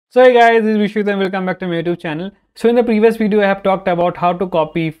So hey guys, this is Vishwajit and welcome back to my YouTube channel. So in the previous video, I have talked about how to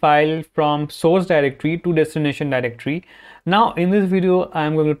copy file from source directory to destination directory. Now in this video, I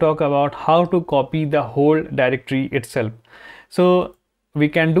am going to talk about how to copy the whole directory itself. So we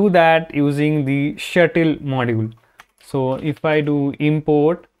can do that using the shutil module. So if I do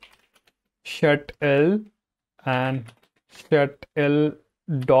import shutil and shutil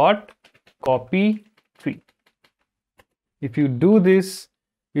dot copy tree. If you do this,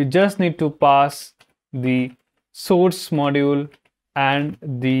 you just need to pass the source module and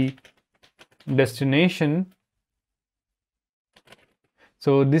the destination.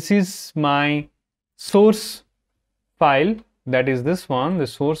 So this is my source file, that is this one, the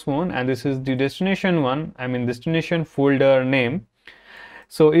source one, and this is the destination one, I mean destination folder name.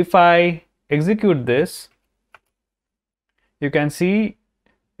 So if I execute this, you can see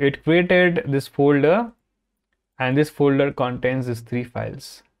it created this folder, and this folder contains these three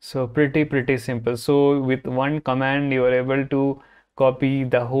files. So pretty simple. So with one command you are able to copy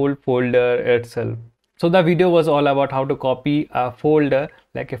the whole folder itself. So the video was all about how to copy a folder,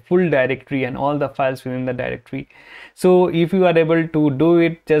 like a full directory and all the files within the directory. So if you are able to do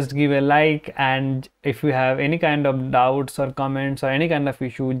it, just give a like, and if you have any kind of doubts or comments or any kind of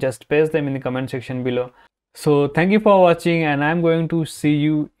issue, just paste them in the comment section below. So thank you for watching, and I'm going to see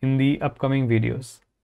you in the upcoming videos.